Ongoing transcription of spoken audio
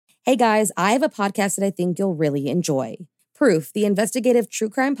Hey guys, I have a podcast that I think you'll really enjoy. Proof, the investigative true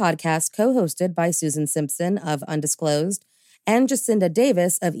crime podcast co-hosted by Susan Simpson of Undisclosed and Jacinda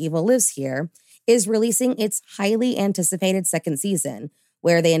Davis of Evil Lives Here, is releasing its highly anticipated second season,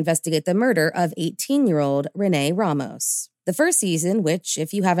 where they investigate the murder of 18-year-old Renee Ramos. The first season, which,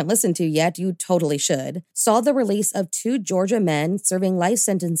 if you haven't listened to yet, you totally should, saw the release of 2 Georgia men serving life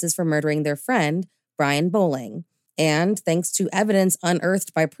sentences for murdering their friend, Brian Bowling. And thanks to evidence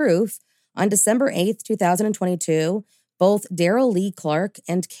unearthed by Proof, on December 8th, 2022, both Daryl Lee Clark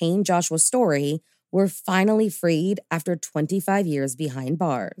and Kane Joshua Story were finally freed after 25 years behind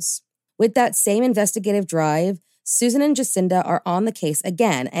bars. With that same investigative drive, Susan and Jacinda are on the case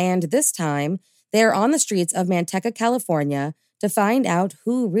again, and this time, they are on the streets of Manteca, California, to find out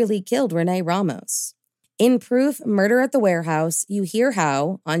who really killed Renee Ramos. In Proof, Murder at the Warehouse, you hear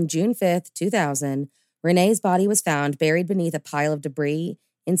how, on June 5th, 2000, Renee's body was found buried beneath a pile of debris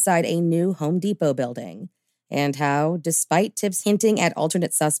inside a new Home Depot building, and how, despite tips hinting at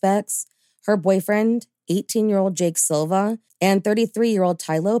alternate suspects, her boyfriend, 18-year-old Jake Silva, and 33-year-old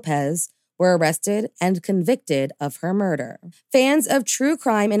Ty Lopez were arrested and convicted of her murder. Fans of true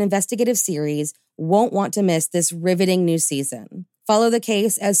crime and investigative series won't want to miss this riveting new season. Follow the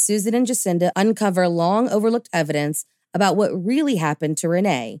case as Susan and Jacinda uncover long-overlooked evidence about what really happened to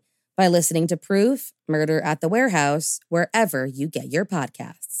Renee by listening to Proof, Murder at the Warehouse, wherever you get your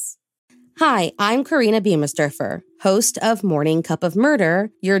podcasts. Hi, I'm Karina Beamisturfer, host of Morning Cup of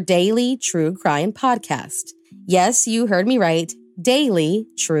Murder, your daily true crime podcast. Yes, you heard me right. Daily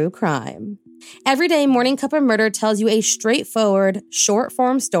true crime. Every day, Morning Cup of Murder tells you a straightforward,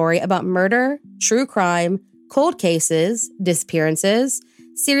 short-form story about murder, true crime, cold cases, disappearances,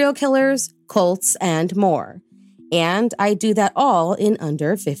 serial killers, cults, and more. And I do that all in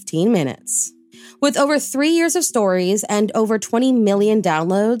under 15 minutes. With over 3 years of stories and over 20 million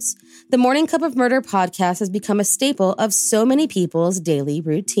downloads, the Morning Cup of Murder podcast has become a staple of so many people's daily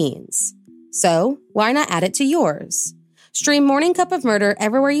routines. So, why not add it to yours? Stream Morning Cup of Murder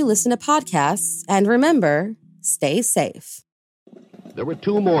everywhere you listen to podcasts, and remember, stay safe. There were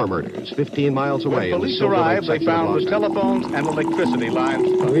 2 more murders 15 miles away. When police arrived, they found the telephones and electricity lines.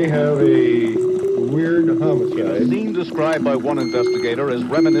 We have a weird A homicide. scene described by one investigator as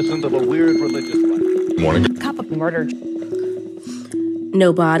reminiscent of a weird religious rite. Morning. Cup of Murder.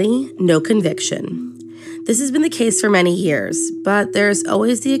 No body, no conviction. This has been the case for many years, but there's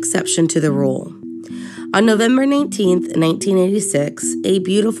always the exception to the rule. On November 19th, 1986, a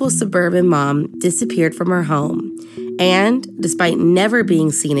beautiful suburban mom disappeared from her home, and despite never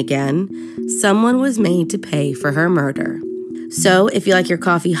being seen again, someone was made to pay for her murder. So, if you like your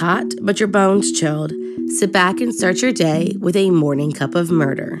coffee hot, but your bones chilled, sit back and start your day with a Morning Cup of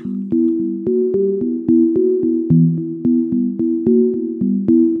Murder.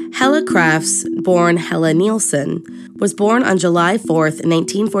 Hella Crafts, born Hella Nielsen, was born on July 4th,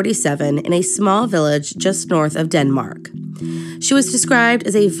 1947, in a small village just north of Denmark. She was described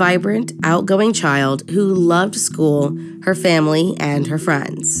as a vibrant, outgoing child who loved school, her family, and her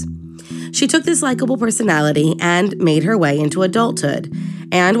friends. She took this likable personality and made her way into adulthood,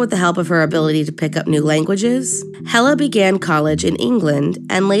 and with the help of her ability to pick up new languages, Hella began college in England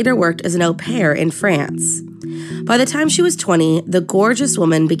and later worked as an au pair in France. By the time she was 20, the gorgeous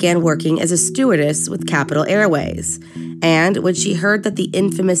woman began working as a stewardess with Capital Airways, and when she heard that the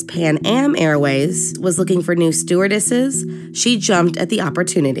infamous Pan Am Airways was looking for new stewardesses, she jumped at the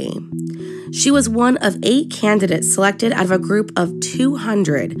opportunity. She was one of 8 candidates selected out of a group of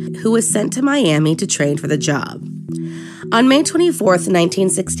 200 who was sent to Miami to train for the job. On May 24th,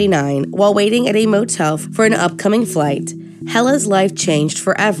 1969, while waiting at a motel for an upcoming flight, Hella's life changed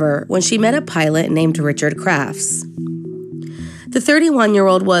forever when she met a pilot named Richard Crafts. The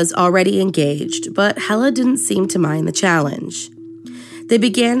 31-year-old was already engaged, but Hella didn't seem to mind the challenge. They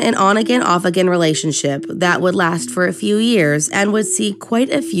began an on-again, off-again relationship that would last for a few years and would see quite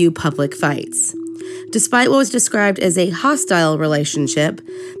a few public fights. Despite what was described as a hostile relationship,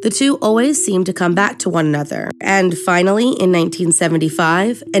 the two always seemed to come back to one another. And finally, in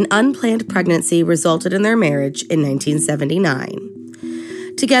 1975, an unplanned pregnancy resulted in their marriage in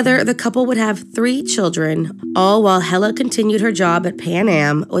 1979. Together, the couple would have 3 children, all while Hella continued her job at Pan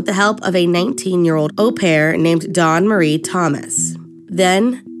Am with the help of a 19-year-old au pair named Dawn Marie Thomas.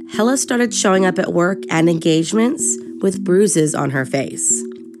 Then, Hella started showing up at work and engagements with bruises on her face.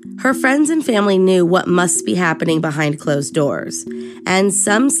 Her friends and family knew what must be happening behind closed doors, and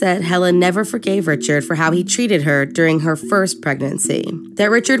some said Hella never forgave Richard for how he treated her during her first pregnancy,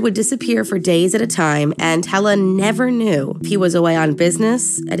 that Richard would disappear for days at a time, and Hella never knew if he was away on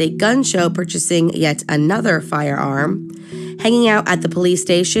business, at a gun show purchasing yet another firearm, hanging out at the police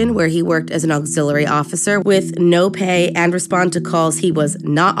station where he worked as an auxiliary officer with no pay and respond to calls he was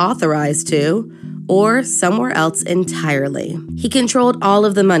not authorized to, or somewhere else entirely. He controlled all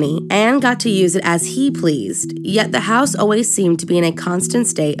of the money and got to use it as he pleased, yet the house always seemed to be in a constant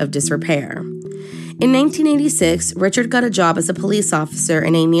state of disrepair. In 1986, Richard got a job as a police officer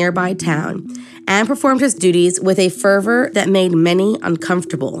in a nearby town and performed his duties with a fervor that made many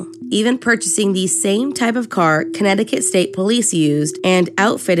uncomfortable, even purchasing the same type of car Connecticut State Police used and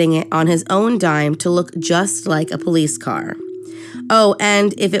outfitting it on his own dime to look just like a police car. Oh,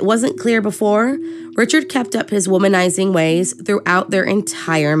 and if it wasn't clear before, Richard kept up his womanizing ways throughout their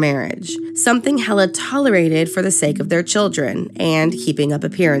entire marriage, something Hella tolerated for the sake of their children and keeping up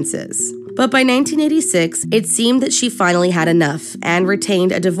appearances. But by 1986, it seemed that she finally had enough and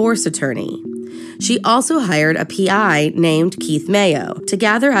retained a divorce attorney. She also hired a PI named Keith Mayo to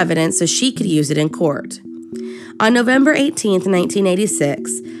gather evidence so she could use it in court. On November 18,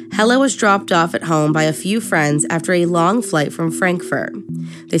 1986, Hella was dropped off at home by a few friends after a long flight from Frankfurt.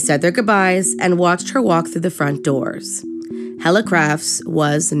 They said their goodbyes and watched her walk through the front doors. Hella Crafts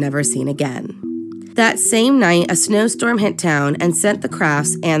was never seen again. That same night, a snowstorm hit town and sent the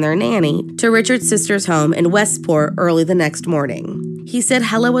Crafts and their nanny to Richard's sister's home in Westport early the next morning. He said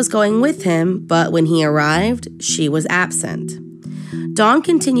Hella was going with him, but when he arrived, she was absent. Dawn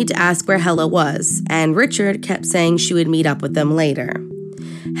continued to ask where Hella was, and Richard kept saying she would meet up with them later.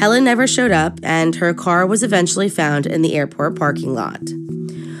 Hella never showed up, and her car was eventually found in the airport parking lot.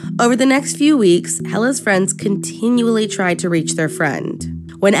 Over the next few weeks, Hella's friends continually tried to reach their friend.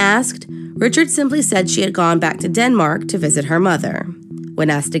 When asked, Richard simply said she had gone back to Denmark to visit her mother. When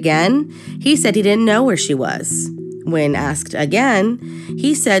asked again, he said he didn't know where she was. When asked again,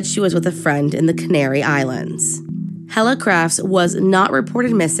 he said she was with a friend in the Canary Islands. Hella Crafts was not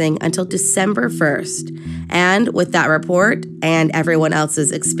reported missing until December 1st, and with that report and everyone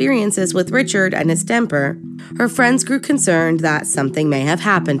else's experiences with Richard and his temper, her friends grew concerned that something may have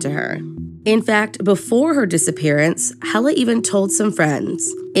happened to her. In fact, before her disappearance, Hella even told some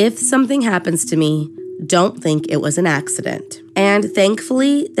friends, "If something happens to me, don't think it was an accident." And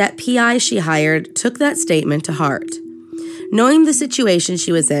thankfully, that PI she hired took that statement to heart. Knowing the situation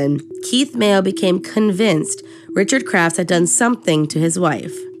she was in, Keith Mayo became convinced Richard Crafts had done something to his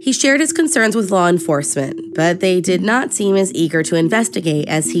wife. He shared his concerns with law enforcement, but they did not seem as eager to investigate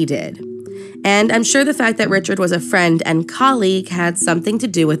as he did. And I'm sure the fact that Richard was a friend and colleague had something to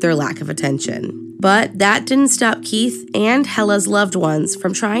do with their lack of attention. But that didn't stop Keith and Hella's loved ones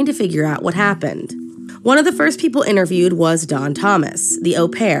from trying to figure out what happened. One of the first people interviewed was Dawn Thomas, the au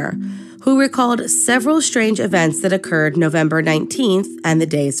pair, who recalled several strange events that occurred November 19th and the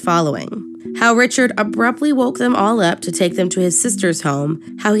days following. How Richard abruptly woke them all up to take them to his sister's home,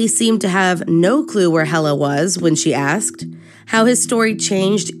 how he seemed to have no clue where Hella was when she asked, how his story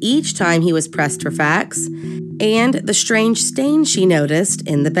changed each time he was pressed for facts, and the strange stains she noticed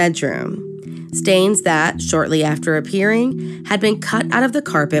in the bedroom. Stains that, shortly after appearing, had been cut out of the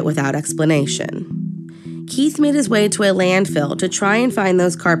carpet without explanation. Keith made his way to a landfill to try and find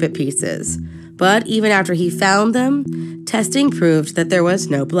those carpet pieces, but even after he found them, testing proved that there was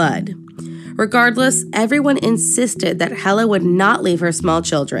no blood. Regardless, everyone insisted that Hella would not leave her small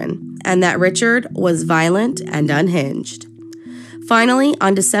children, and that Richard was violent and unhinged. Finally,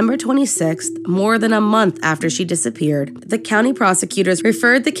 on December 26th, more than a month after she disappeared, the county prosecutors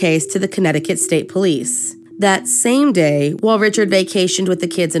referred the case to the Connecticut State Police. That same day, while Richard vacationed with the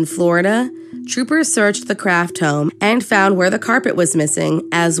kids in Florida, troopers searched the Craft home and found where the carpet was missing,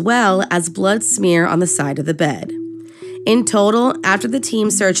 as well as blood smear on the side of the bed. In total, after the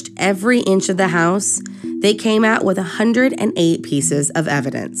team searched every inch of the house, they came out with 108 pieces of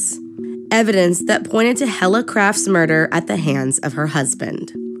evidence. Evidence that pointed to Hella Craft's murder at the hands of her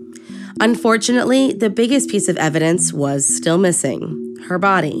husband. Unfortunately, the biggest piece of evidence was still missing, her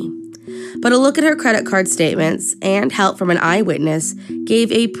body. But a look at her credit card statements and help from an eyewitness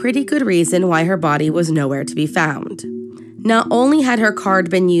gave a pretty good reason why her body was nowhere to be found. Not only had her card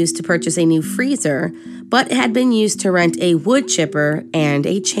been used to purchase a new freezer, but it had been used to rent a wood chipper and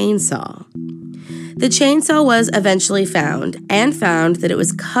a chainsaw. The chainsaw was eventually found that it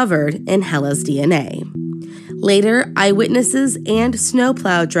was covered in Hella's DNA. Later, eyewitnesses and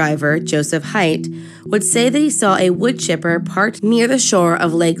snowplow driver Joseph Haidt would say that he saw a wood chipper parked near the shore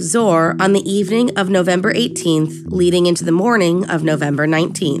of Lake Zor on the evening of November 18th, leading into the morning of November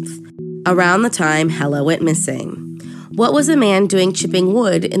 19th, around the time Hella went missing. What was a man doing chipping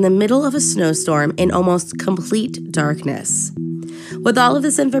wood in the middle of a snowstorm in almost complete darkness? With all of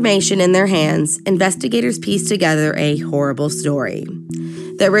this information in their hands, investigators pieced together a horrible story.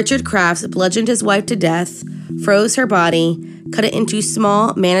 That Richard Crafts bludgeoned his wife to death, froze her body, cut it into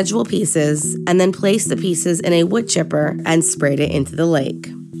small, manageable pieces, and then placed the pieces in a wood chipper and sprayed it into the lake.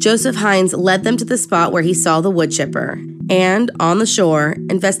 Joseph Hines led them to the spot where he saw the wood chipper, and on the shore,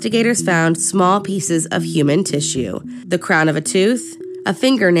 investigators found small pieces of human tissue, the crown of a tooth, a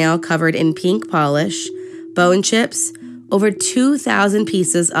fingernail covered in pink polish, bone chips, over 2,000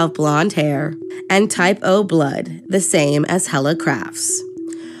 pieces of blonde hair, and type O blood, the same as Hella Crafts.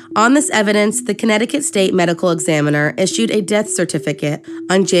 On this evidence, the Connecticut State Medical Examiner issued a death certificate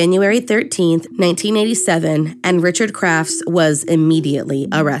on January 13, 1987, and Richard Crafts was immediately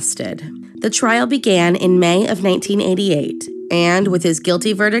arrested. The trial began in May of 1988, and with his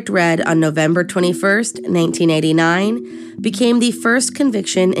guilty verdict read on November 21, 1989, became the first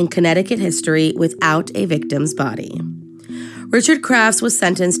conviction in Connecticut history without a victim's body. Richard Crafts was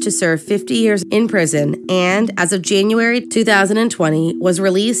sentenced to serve 50 years in prison and, as of January 2020, was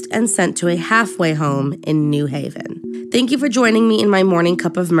released and sent to a halfway home in New Haven. Thank you for joining me in my morning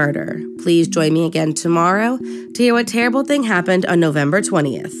cup of murder. Please join me again tomorrow to hear what terrible thing happened on November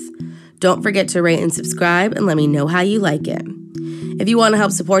 20th. Don't forget to rate and subscribe and let me know how you like it. If you want to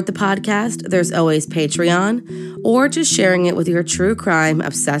help support the podcast, there's always Patreon or just sharing it with your true crime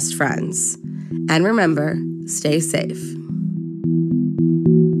obsessed friends. And remember, stay safe.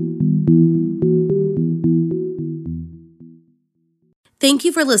 Thank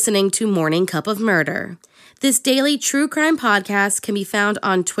you for listening to Morning Cup of Murder. This daily true crime podcast can be found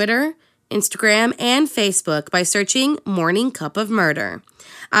on Twitter, Instagram, and Facebook by searching Morning Cup of Murder.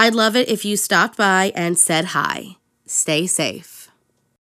 I'd love it if you stopped by and said hi. Stay safe.